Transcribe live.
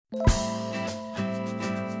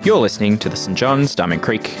You're listening to the St John's Diamond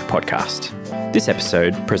Creek podcast. This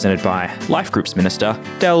episode presented by Life Groups Minister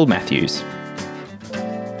Delle Matthews.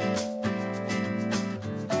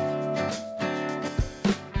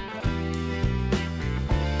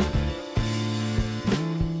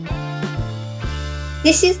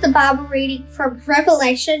 This is the Bible reading from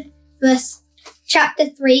Revelation, chapter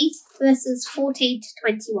 3, verses 14 to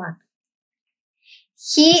 21.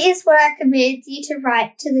 Here is what I command you to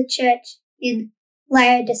write to the church in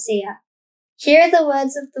Laodicea. Here are the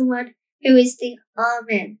words of the one who is the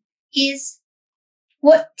Amen. Here's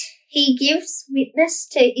what he gives witness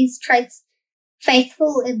to is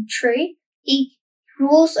faithful and true. He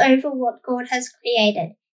rules over what God has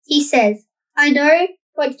created. He says, I know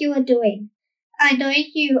what you are doing. I know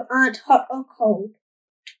you aren't hot or cold.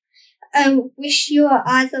 I wish you were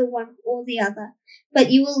either one or the other, but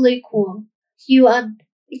you are lukewarm. You aren't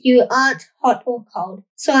hot or cold,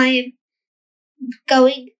 so I am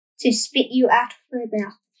going to spit you out of my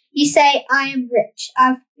mouth. You say, I am rich.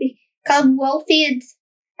 I've become wealthy and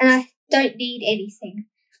I don't need anything.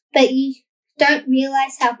 But you don't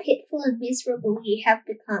realize how pitiful and miserable you have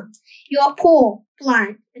become. You are poor,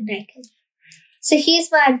 blind, and naked. So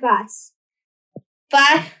here's my advice.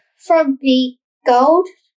 Buy from me gold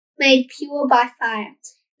made pure by fire.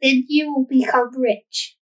 Then you will become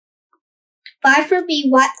rich. Buy from me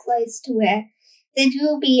white clothes to wear. Then you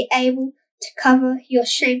will be able to cover your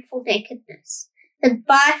shameful nakedness. And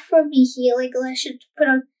buy from me healing lotion to put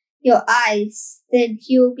on your eyes. Then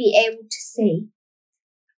you will be able to see.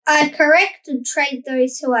 I correct and train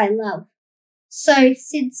those who I love. So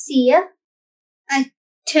sincere, I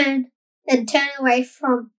turn away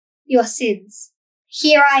from your sins.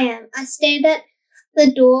 Here I am. I stand at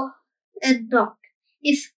the door and knock.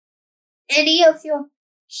 If any of you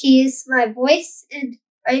hears my voice and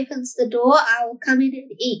opens the door, I will come in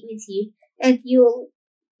and eat with you, and you will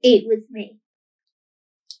eat with me.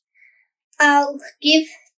 I'll give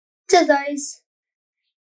those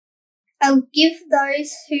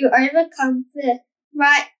who overcome the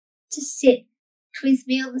right to sit with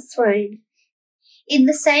me on the throne. In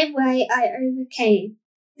the same way I overcame.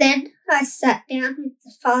 Then I sat down with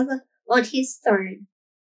the Father on his throne.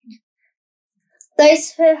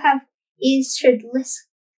 Those who have ears should listen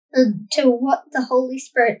to what the Holy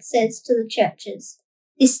Spirit says to the churches.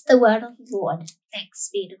 This is the word of the Lord. Thanks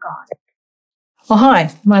be to God. Well,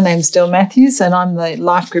 hi, my name's Delle Matthews and I'm the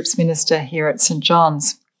Life Groups Minister here at St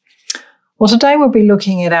John's. Well, today we'll be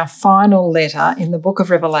looking at our final letter in the book of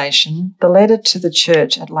Revelation, the letter to the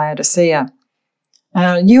church at Laodicea.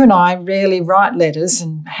 You and I rarely write letters,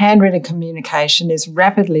 and handwritten communication is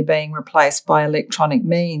rapidly being replaced by electronic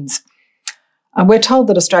means. We're told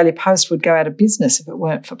that Australia Post would go out of business if it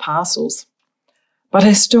weren't for parcels. But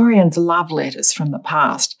historians love letters from the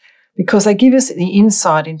past because they give us the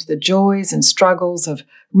insight into the joys and struggles of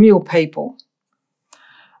real people.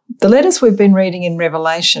 The letters we've been reading in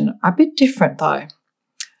Revelation are a bit different though.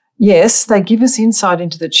 Yes, they give us insight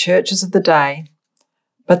into the churches of the day,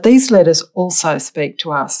 but these letters also speak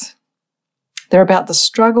to us. They're about the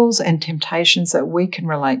struggles and temptations that we can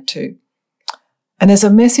relate to. And there's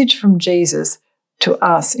a message from Jesus to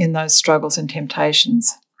us in those struggles and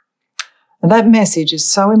temptations. And that message is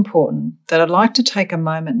so important that I'd like to take a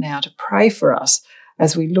moment now to pray for us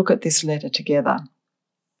as we look at this letter together.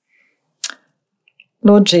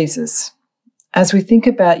 Lord Jesus, as we think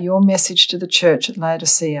about your message to the church at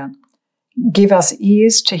Laodicea, give us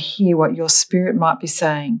ears to hear what your Spirit might be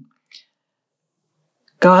saying.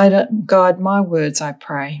 Guide my words, I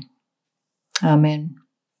pray. Amen.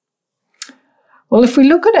 Well, if we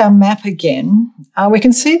look at our map again, we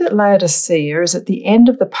can see that Laodicea is at the end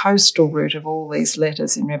of the postal route of all these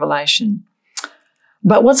letters in Revelation.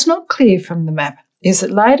 But what's not clear from the map is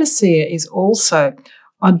that Laodicea is also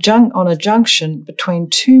on a junction between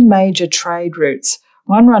two major trade routes,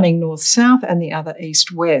 one running north-south and the other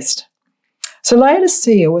east-west. So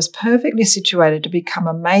Laodicea was perfectly situated to become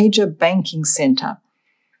a major banking centre.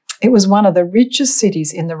 It was one of the richest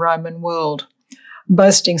cities in the Roman world,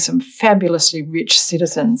 boasting some fabulously rich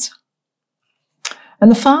citizens. And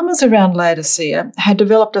the farmers around Laodicea had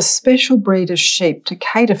developed a special breed of sheep to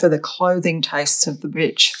cater for the clothing tastes of the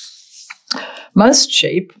rich. Most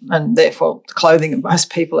sheep, and therefore the clothing of most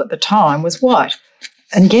people at the time, was white,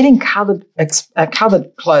 and getting coloured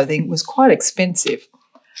clothing was quite expensive.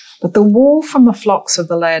 But the wool from the flocks of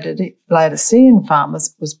the Laodicean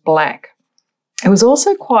farmers was black. It was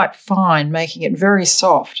also quite fine, making it very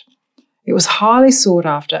soft. It was highly sought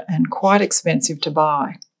after and quite expensive to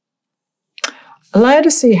buy.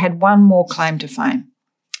 Laodicea had one more claim to fame.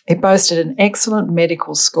 It boasted an excellent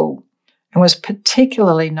medical school, and was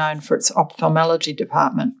particularly known for its ophthalmology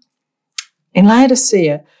department. In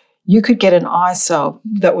Laodicea, you could get an eye salve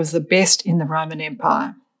that was the best in the Roman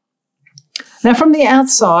Empire. Now, from the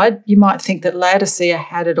outside, you might think that Laodicea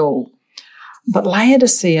had it all, but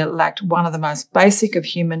Laodicea lacked one of the most basic of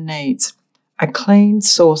human needs, a clean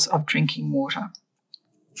source of drinking water.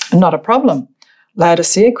 Not a problem.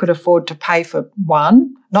 Laodicea could afford to pay for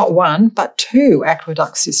not one, but 2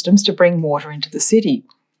 aqueduct systems to bring water into the city.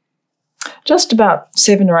 Just about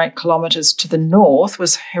 7 or 8 kilometres to the north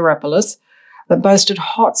was Hierapolis, that boasted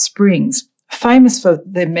hot springs, famous for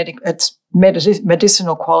their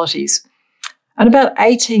medicinal qualities. And about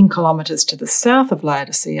 18 kilometres to the south of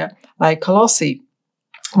Laodicea lay Colossae,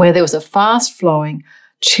 where there was a fast-flowing,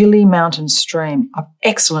 chilly mountain stream of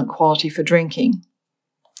excellent quality for drinking.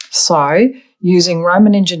 So, using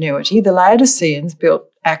Roman ingenuity, the Laodiceans built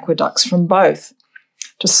aqueducts from both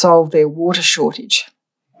to solve their water shortage.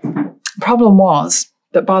 The problem was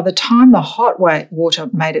that by the time the hot water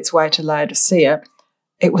made its way to Laodicea,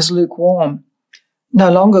 it was lukewarm,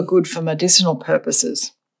 no longer good for medicinal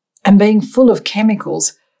purposes. And being full of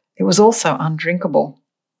chemicals, it was also undrinkable.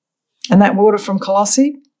 And that water from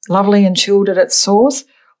Colossae, lovely and chilled at its source,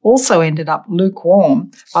 also ended up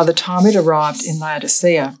lukewarm by the time it arrived in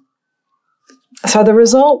Laodicea. So the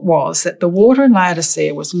result was that the water in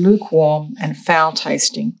Laodicea was lukewarm and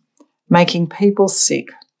foul-tasting, making people sick.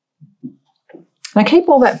 Now keep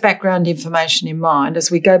all that background information in mind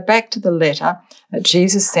as we go back to the letter that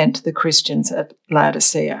Jesus sent to the Christians at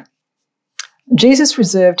Laodicea. Jesus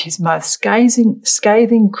reserved his most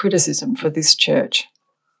scathing criticism for this church.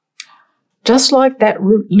 Just like that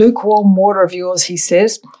lukewarm water of yours, he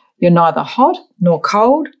says, you're neither hot nor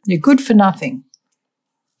cold, you're good for nothing.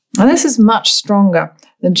 And this is much stronger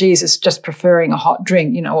than Jesus just preferring a hot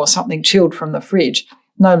drink, or something chilled from the fridge,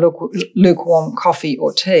 no lukewarm coffee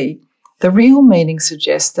or tea. The real meaning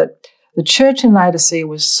suggests that the church in Laodicea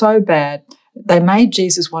was so bad that they made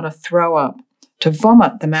Jesus want to throw up, to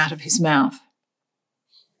vomit them out of his mouth.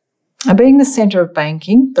 And being the centre of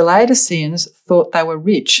banking, the Laodiceans thought they were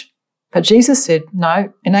rich. But Jesus said,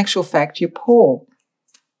 no, in actual fact, you're poor.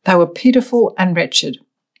 They were pitiful and wretched.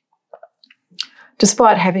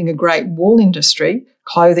 Despite having a great wool industry,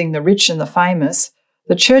 clothing the rich and the famous,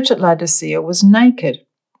 the church at Laodicea was naked,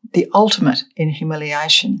 the ultimate in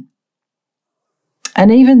humiliation.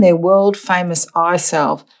 And even their world-famous eye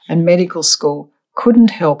salve and medical school couldn't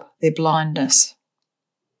help their blindness.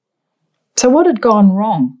 So what had gone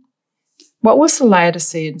wrong? What was the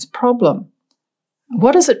Laodiceans' problem?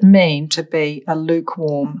 What does it mean to be a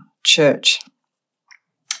lukewarm church?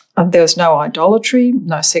 There was no idolatry,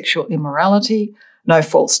 no sexual immorality, no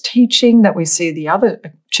false teaching that we see the other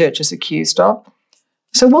churches accused of.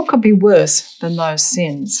 So what could be worse than those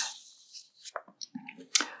sins?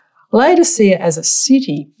 Laodicea as a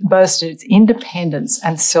city boasted its independence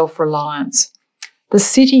and self-reliance. The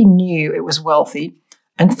city knew it was wealthy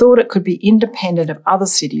and thought it could be independent of other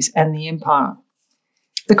cities and the empire.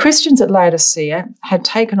 The Christians at Laodicea had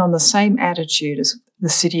taken on the same attitude as the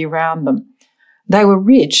city around them. They were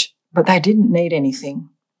rich, but they didn't need anything.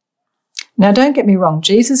 Now, don't get me wrong,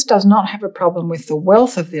 Jesus does not have a problem with the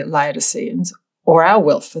wealth of the Laodiceans, or our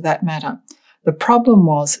wealth for that matter. The problem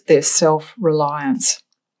was their self-reliance.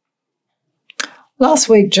 Last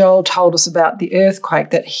week, Joel told us about the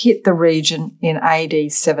earthquake that hit the region in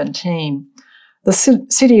AD 17. The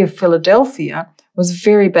city of Philadelphia was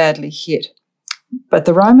very badly hit, but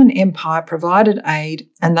the Roman Empire provided aid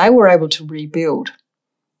and they were able to rebuild.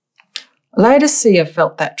 Laodicea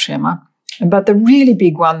felt that tremor, but the really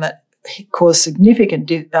big one that caused significant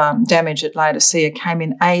damage at Laodicea came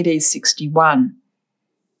in AD 61.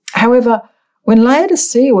 However, when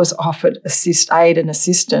Laodicea was offered aid and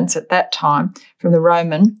assistance at that time from the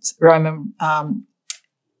Roman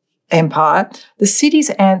Empire, the city's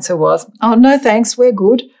answer was, oh, no thanks, we're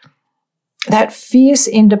good. That fierce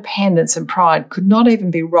independence and pride could not even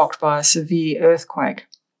be rocked by a severe earthquake.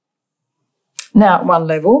 Now, at one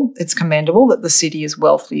level, it's commendable that the city as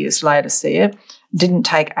wealthy as Laodicea didn't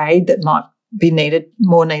take aid that might be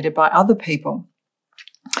more needed by other people.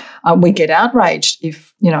 We get outraged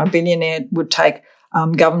if, a billionaire would take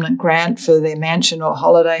government grant for their mansion or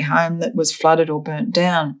holiday home that was flooded or burnt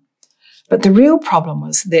down. But the real problem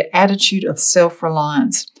was their attitude of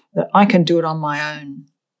self-reliance, that I can do it on my own.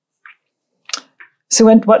 So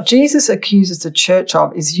what Jesus accuses the church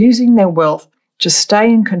of is using their wealth to stay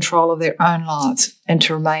in control of their own lives and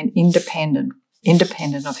to remain independent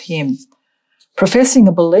of him, professing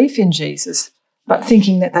a belief in Jesus, but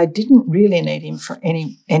thinking that they didn't really need him for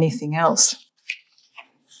anything else.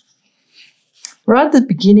 Right at the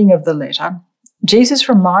beginning of the letter, Jesus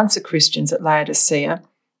reminds the Christians at Laodicea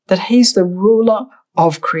that he's the ruler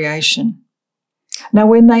of creation. Now,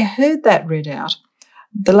 when they heard that read out,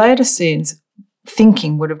 the Laodiceans'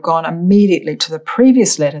 thinking would have gone immediately to the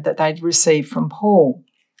previous letter that they'd received from Paul.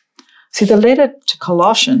 See, the letter to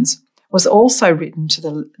Colossians was also written to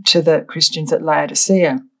the Christians at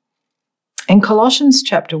Laodicea. In Colossians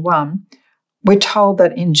chapter 1, we're told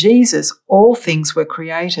that in Jesus all things were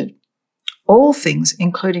created. All things,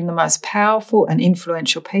 including the most powerful and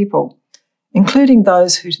influential people, including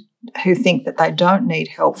those who think that they don't need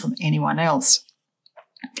help from anyone else.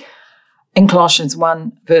 In Colossians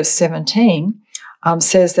 1 verse 17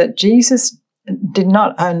 says that Jesus did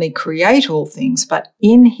not only create all things, but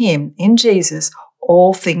in him, in Jesus,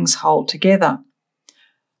 all things hold together.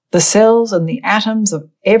 The cells and the atoms of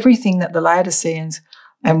everything that the Laodiceans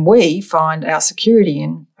and we find our security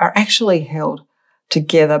in are actually held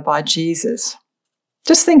together by Jesus.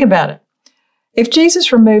 Just think about it. If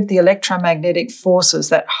Jesus removed the electromagnetic forces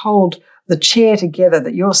that hold the chair together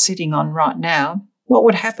that you're sitting on right now, what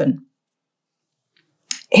would happen?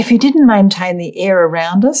 If he didn't maintain the air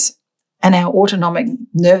around us and our autonomic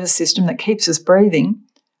nervous system that keeps us breathing,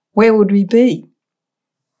 where would we be?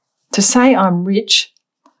 To say I'm rich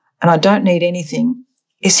and I don't need anything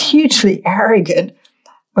is hugely arrogant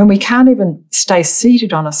when we can't even stay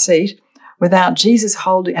seated on a seat without Jesus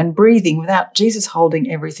holding and breathing without Jesus holding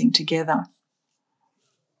everything together.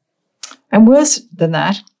 And worse than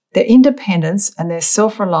that, their independence and their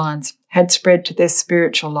self-reliance had spread to their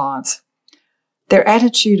spiritual lives. Their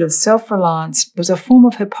attitude of self-reliance was a form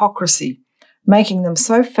of hypocrisy, making them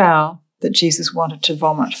so foul that Jesus wanted to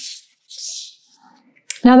vomit.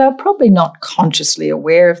 Now, they were probably not consciously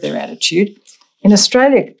aware of their attitude. In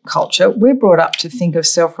Australian culture, we're brought up to think of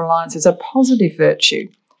self-reliance as a positive virtue.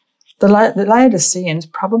 The Laodiceans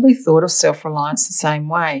probably thought of self-reliance the same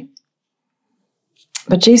way.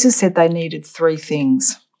 But Jesus said they needed three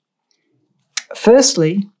things.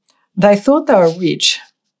 Firstly, they thought they were rich,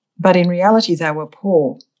 but in reality they were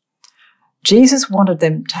poor. Jesus wanted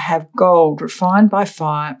them to have gold refined by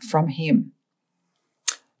fire from him.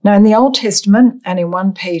 Now, in the Old Testament and in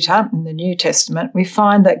 1 Peter, in the New Testament, we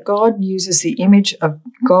find that God uses the image of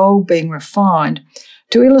gold being refined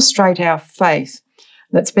to illustrate our faith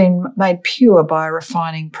that's been made pure by a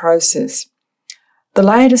refining process. The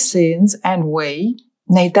Laodiceans and we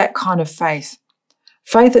need that kind of faith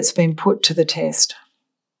that's been put to the test.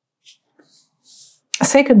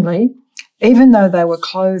 Secondly, even though they were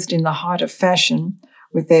clothed in the height of fashion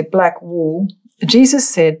with their black wool, Jesus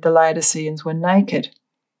said the Laodiceans were naked.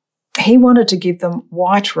 He wanted to give them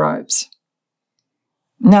white robes.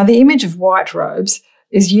 Now, the image of white robes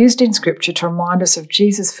is used in Scripture to remind us of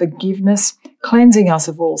Jesus' forgiveness, cleansing us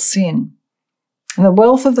of all sin. And the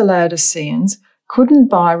wealth of the Laodiceans couldn't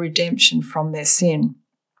buy redemption from their sin.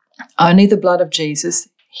 Only the blood of Jesus,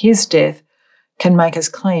 his death, can make us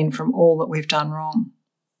clean from all that we've done wrong.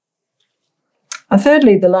 And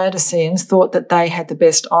thirdly, the Laodiceans thought that they had the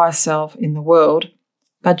best eye salve in the world,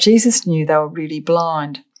 but Jesus knew they were really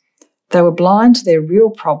blind. They were blind to their real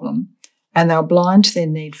problem, and they were blind to their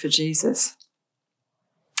need for Jesus.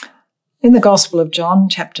 In the Gospel of John,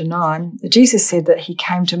 chapter 9, Jesus said that he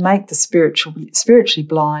came to make the spiritually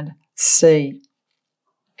blind see.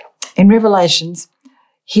 In Revelations,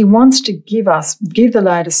 he wants to give the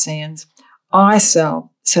Laodiceans eye salve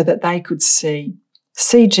so that they could see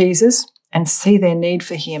Jesus and see their need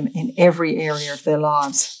for him in every area of their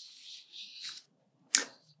lives.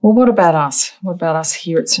 Well, what about us? What about us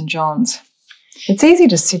here at St. John's? It's easy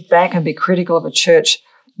to sit back and be critical of a church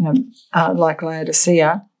like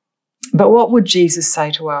Laodicea, but what would Jesus say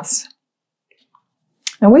to us?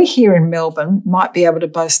 Now, we here in Melbourne might be able to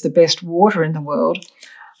boast the best water in the world,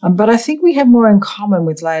 but I think we have more in common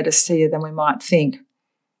with Laodicea than we might think.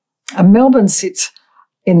 Melbourne sits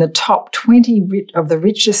in the top 20 of the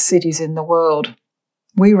richest cities in the world.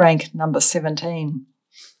 We rank number 17.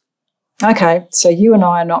 Okay, so you and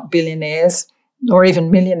I are not billionaires or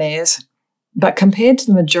even millionaires, but compared to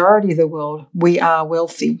the majority of the world, we are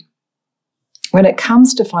wealthy. When it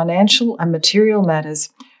comes to financial and material matters,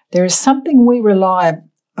 there is something we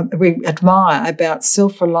admire about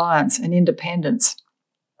self-reliance and independence.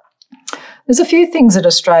 There's a few things that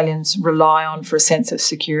Australians rely on for a sense of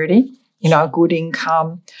security, a good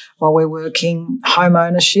income while we're working, home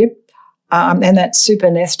ownership, and that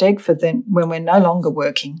super nest egg for then when we're no longer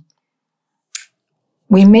working.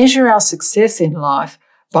 We measure our success in life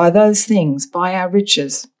by those things, by our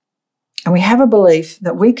riches. And we have a belief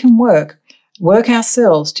that we can work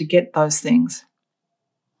ourselves to get those things.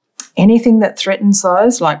 Anything that threatens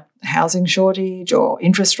those, like housing shortage or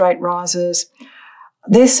interest rate rises,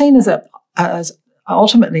 they're seen as as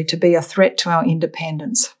ultimately to be a threat to our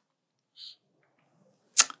independence.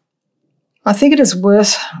 I think it is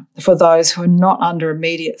worse for those who are not under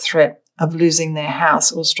immediate threat of losing their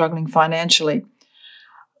house or struggling financially.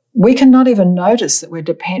 We cannot even notice that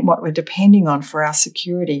what we're depending on for our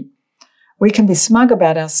security. We can be smug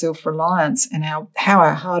about our self-reliance and how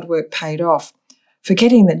our hard work paid off,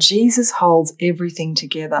 forgetting that Jesus holds everything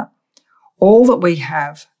together. All that we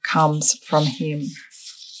have comes from him.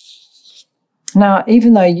 Now,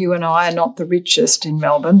 even though you and I are not the richest in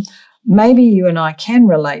Melbourne, maybe you and I can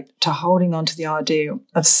relate to holding on to the idea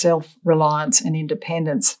of self-reliance and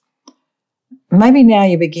independence. Maybe now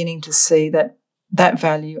you're beginning to see that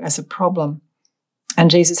value as a problem, and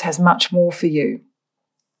Jesus has much more for you.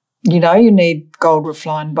 You know you need gold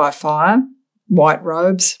refined by fire, white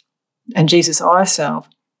robes, and Jesus' eye salve,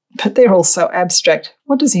 but they're all so abstract.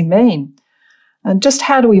 What does he mean? And just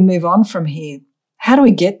how do we move on from here? How do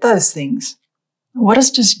we get those things? What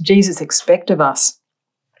does Jesus expect of us?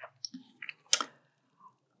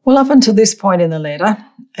 Well, up until this point in the letter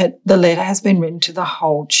has been written to the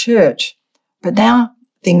whole church. But now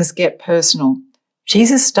things get personal.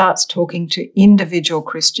 Jesus starts talking to individual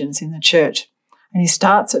Christians in the church, and he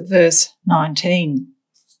starts at verse 19.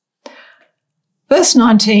 Verse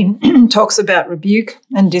 19 talks about rebuke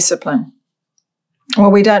and discipline.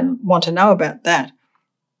 Well, we don't want to know about that.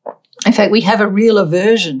 In fact, we have a real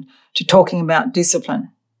aversion to talking about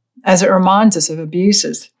discipline, as it reminds us of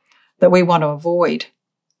abuses that we want to avoid.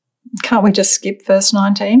 Can't we just skip verse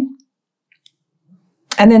 19?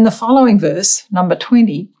 And then the following verse, number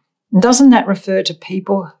 20, doesn't that refer to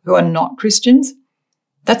people who are not Christians?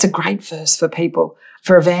 That's a great verse for people,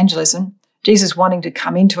 for evangelism, Jesus wanting to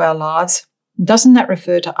come into our lives. Doesn't that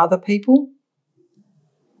refer to other people?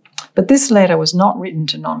 But this letter was not written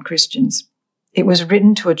to non-Christians. It was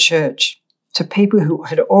written to a church, to people who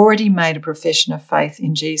had already made a profession of faith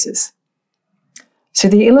in Jesus. So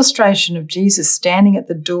the illustration of Jesus standing at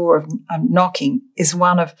the door of knocking is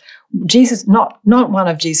one of Jesus, not one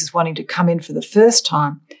of Jesus wanting to come in for the first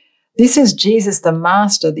time. This is Jesus, the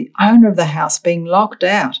master, the owner of the house, being locked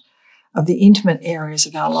out of the intimate areas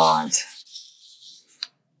of our lives.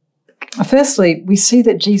 Firstly, we see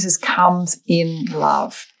that Jesus comes in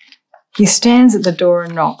love. He stands at the door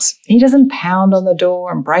and knocks. He doesn't pound on the door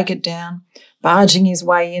and break it down, barging his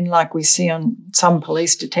way in like we see on some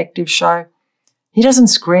police detective show. He doesn't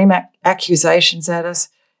scream accusations at us.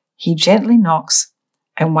 He gently knocks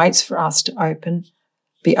and waits for us to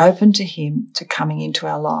be open to him, to coming into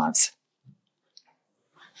our lives.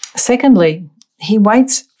 Secondly, he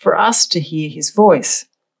waits for us to hear his voice.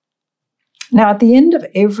 Now, at the end of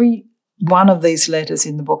every one of these letters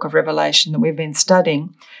in the book of Revelation that we've been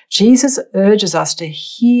studying, Jesus urges us to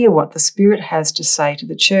hear what the Spirit has to say to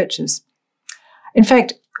the churches. In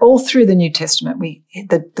fact, all through the New Testament,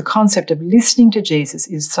 the concept of listening to Jesus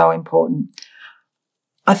is so important.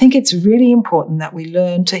 I think it's really important that we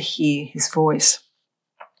learn to hear his voice.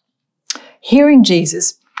 Hearing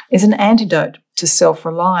Jesus is an antidote to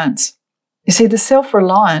self-reliance. You see, the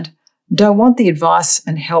self-reliant don't want the advice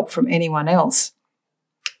and help from anyone else.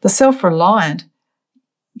 The self-reliant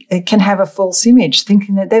can have a false image,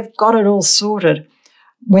 thinking that they've got it all sorted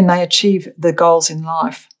when they achieve the goals in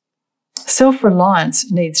life.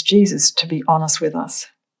 Self-reliance needs Jesus to be honest with us.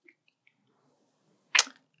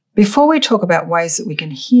 Before we talk about ways that we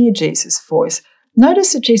can hear Jesus' voice,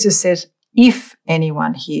 notice that Jesus says, if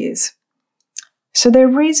anyone hears. So there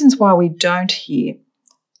are reasons why we don't hear,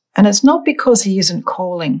 and it's not because he isn't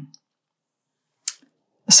calling.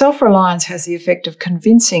 Self-reliance has the effect of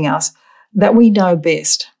convincing us that we know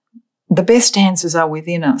best. The best answers are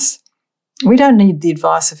within us. We don't need the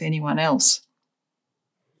advice of anyone else.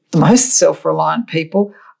 The most self-reliant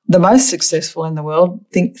people, the most successful in the world,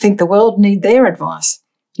 think the world need their advice.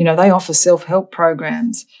 You know, they offer self-help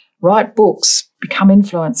programs, write books, become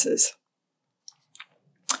influencers.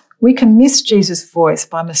 We can miss Jesus' voice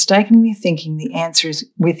by mistakenly thinking the answer is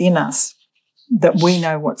within us, that we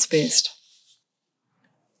know what's best.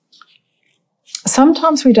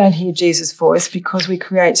 Sometimes we don't hear Jesus' voice because we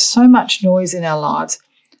create so much noise in our lives,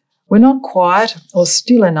 we're not quiet or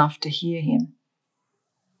still enough to hear him.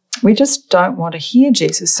 We just don't want to hear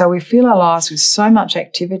Jesus, so we fill our lives with so much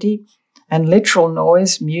activity and literal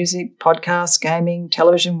noise, music, podcasts, gaming,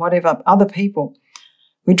 television, whatever, other people.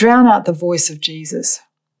 We drown out the voice of Jesus.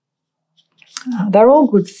 They're all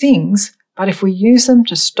good things, but if we use them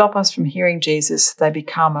to stop us from hearing Jesus, they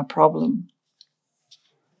become a problem.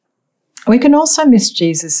 We can also miss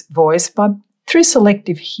Jesus' voice through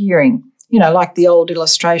selective hearing, like the old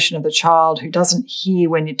illustration of the child who doesn't hear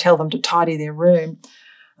when you tell them to tidy their room,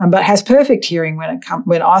 but has perfect hearing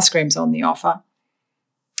when ice cream's on the offer.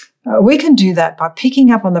 We can do that by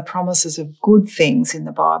picking up on the promises of good things in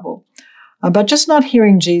the Bible, but just not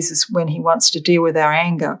hearing Jesus when he wants to deal with our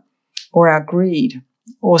anger or our greed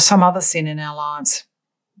or some other sin in our lives.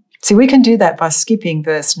 See, we can do that by skipping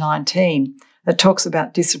verse 19 that talks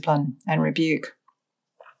about discipline and rebuke.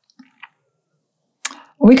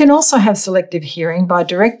 We can also have selective hearing by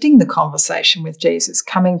directing the conversation with Jesus,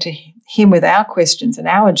 coming to him with our questions and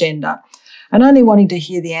our agenda, and only wanting to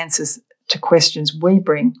hear the answers to questions we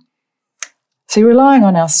bring. See, relying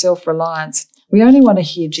on our self-reliance, we only want to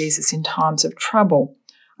hear Jesus in times of trouble,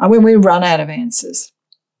 when we run out of answers.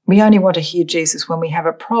 We only want to hear Jesus when we have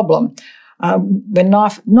a problem,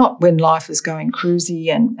 not when life is going cruisy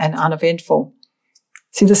and uneventful.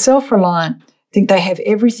 See, the self-reliant think they have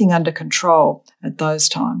everything under control at those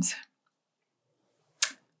times.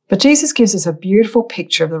 But Jesus gives us a beautiful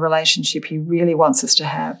picture of the relationship he really wants us to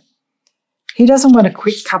have. He doesn't want a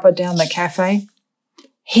quick cuppa down the cafe.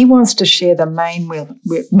 He wants to share the main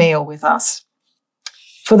meal with us.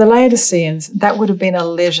 For the Laodiceans, that would have been a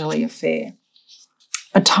leisurely affair,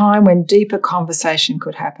 a time when deeper conversation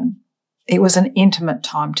could happen. It was an intimate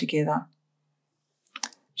time together.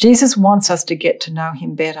 Jesus wants us to get to know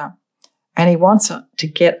him better, and he wants us to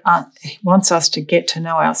get to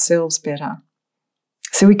know ourselves better.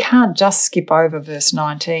 So we can't just skip over verse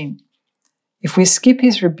 19. If we skip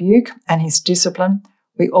his rebuke and his discipline,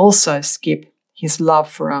 we also skip his love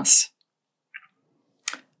for us.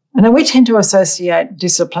 And then we tend to associate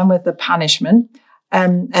discipline with the punishment,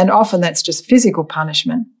 and often that's just physical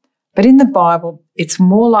punishment. But in the Bible, it's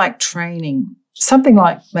more like training, something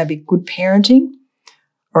like maybe good parenting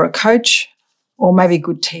or a coach or maybe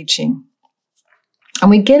good teaching. And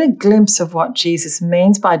we get a glimpse of what Jesus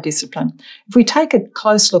means by discipline if we take a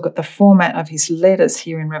close look at the format of his letters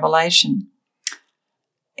here in Revelation.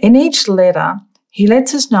 In each letter, he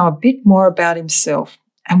lets us know a bit more about himself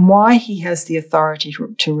and why he has the authority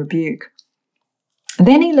to rebuke. And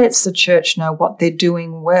then he lets the church know what they're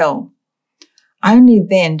doing well. Only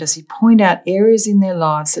then does he point out areas in their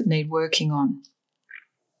lives that need working on.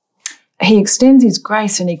 He extends his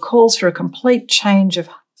grace and he calls for a complete change of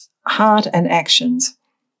heart and actions.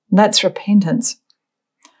 And that's repentance.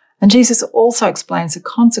 And Jesus also explains the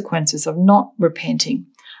consequences of not repenting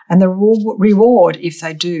and the reward if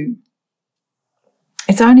they do.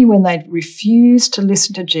 It's only when they refuse to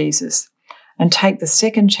listen to Jesus and take the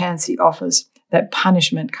second chance he offers that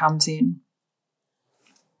punishment comes in.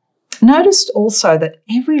 Notice also that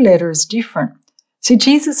every letter is different. See,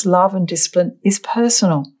 Jesus' love and discipline is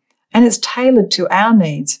personal and it's tailored to our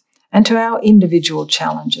needs and to our individual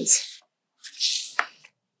challenges.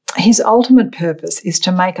 His ultimate purpose is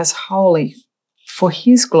to make us holy for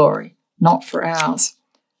his glory, not for ours,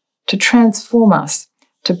 to transform us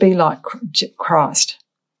to be like Christ.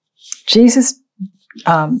 Jesus'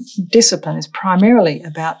 discipline is primarily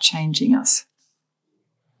about changing us.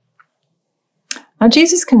 Now,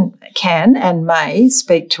 Jesus can and may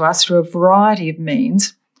speak to us through a variety of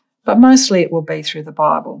means, but mostly it will be through the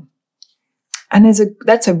Bible. And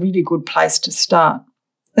that's a really good place to start,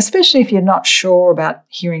 especially if you're not sure about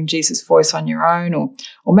hearing Jesus' voice on your own,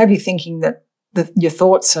 or maybe thinking that your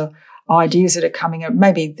thoughts or ideas that are coming up,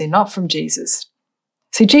 maybe they're not from Jesus.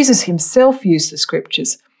 See, Jesus himself used the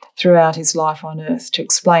scriptures throughout his life on earth to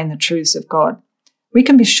explain the truths of God. We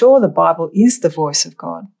can be sure the Bible is the voice of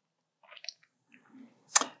God.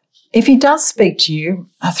 If he does speak to you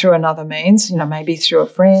through another means, maybe through a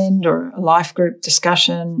friend or a life group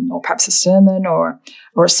discussion or perhaps a sermon or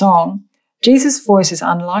a song, Jesus' voice is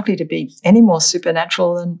unlikely to be any more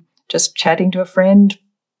supernatural than just chatting to a friend,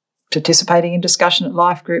 participating in discussion at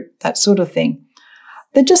life group, that sort of thing.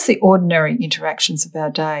 They're just the ordinary interactions of our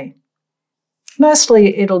day.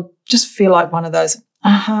 Mostly it'll just feel like one of those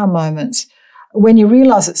aha moments when you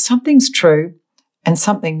realise that something's true and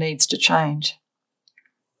something needs to change.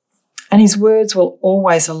 And his words will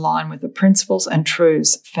always align with the principles and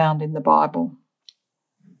truths found in the Bible.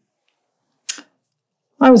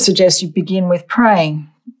 I would suggest you begin with praying,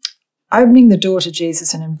 opening the door to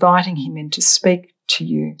Jesus and inviting him in to speak to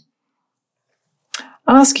you.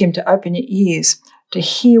 Ask him to open your ears to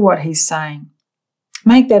hear what he's saying.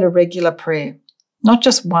 Make that a regular prayer, not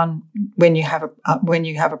just one when you have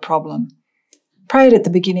a problem. Pray it at the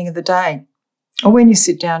beginning of the day or when you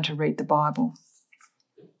sit down to read the Bible.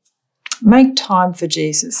 Make time for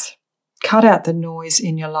Jesus. Cut out the noise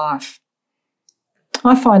in your life.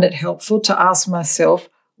 I find it helpful to ask myself,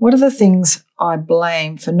 what are the things I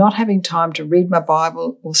blame for not having time to read my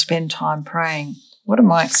Bible or spend time praying? What are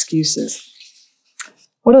my excuses?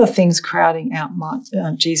 What are the things crowding out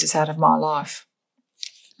Jesus out of my life?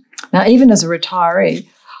 Now, even as a retiree,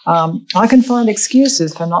 I can find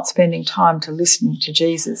excuses for not spending time to listen to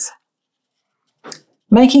Jesus.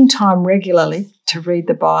 Making time regularly to read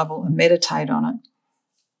the Bible and meditate on it.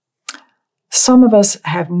 Some of us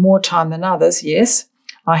have more time than others. Yes,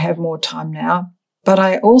 I have more time now, but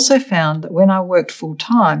I also found that when I worked full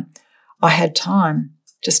time, I had time,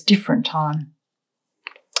 just different time.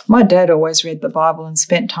 My dad always read the Bible and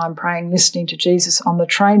spent time praying, listening to Jesus on the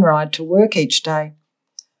train ride to work each day.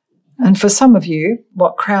 And for some of you,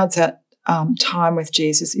 what crowds out time with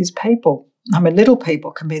Jesus is people. Little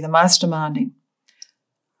people can be the most demanding.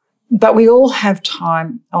 But we all have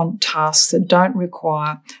time on tasks that don't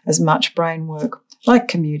require as much brain work, like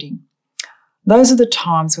commuting. Those are the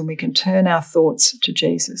times when we can turn our thoughts to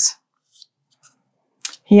Jesus.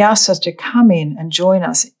 He asks us to come in and join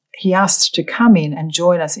us. He asks to come in and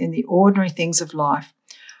join us in the ordinary things of life,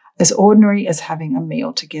 as ordinary as having a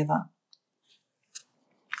meal together.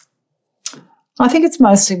 I think it's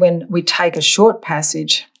mostly when we take a short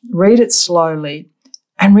passage, read it slowly,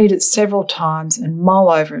 and read it several times and mull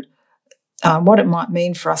over it, what it might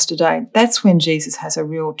mean for us today. That's when Jesus has a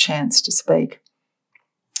real chance to speak.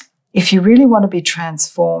 If you really want to be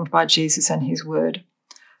transformed by Jesus and his word,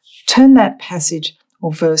 turn that passage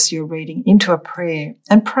or verse you're reading into a prayer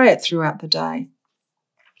and pray it throughout the day.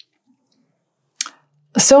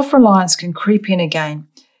 Self-reliance can creep in again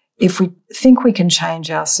if we think we can change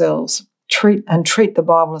ourselves, treat the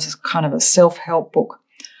Bible as a kind of a self-help book.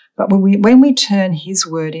 But when we turn his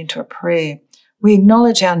word into a prayer, we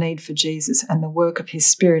acknowledge our need for Jesus and the work of his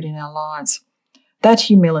Spirit in our lives. That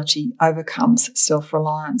humility overcomes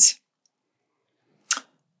self-reliance.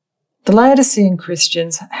 The Laodicean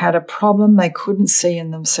Christians had a problem they couldn't see in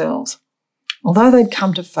themselves. Although they'd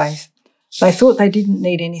come to faith, they thought they didn't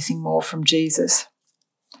need anything more from Jesus.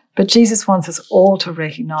 But Jesus wants us all to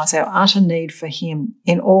recognise our utter need for him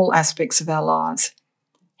in all aspects of our lives.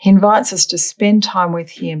 He invites us to spend time with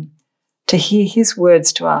him, to hear his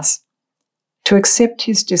words to us, to accept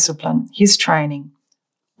his discipline, his training,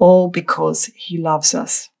 all because he loves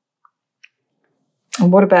us.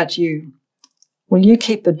 And what about you? Will you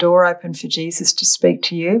keep the door open for Jesus to speak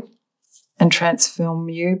to you and transform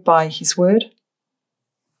you by his word?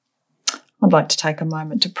 I'd like to take a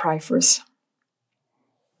moment to pray for us.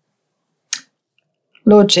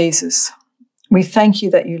 Lord Jesus, we thank you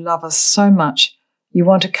that you love us so much. You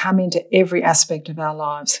want to come into every aspect of our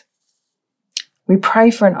lives. We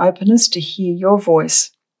pray for an openness to hear your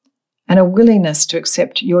voice and a willingness to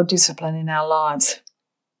accept your discipline in our lives.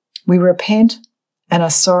 We repent and are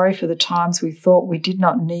sorry for the times we thought we did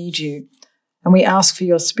not need you, and we ask for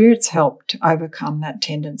your Spirit's help to overcome that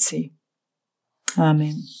tendency.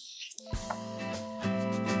 Amen.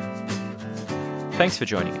 Thanks for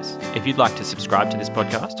joining us. If you'd like to subscribe to this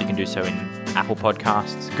podcast, you can do so in Apple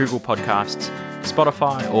Podcasts, Google Podcasts,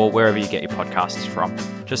 Spotify, or wherever you get your podcasts from.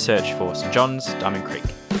 Just search for St John's, Diamond Creek.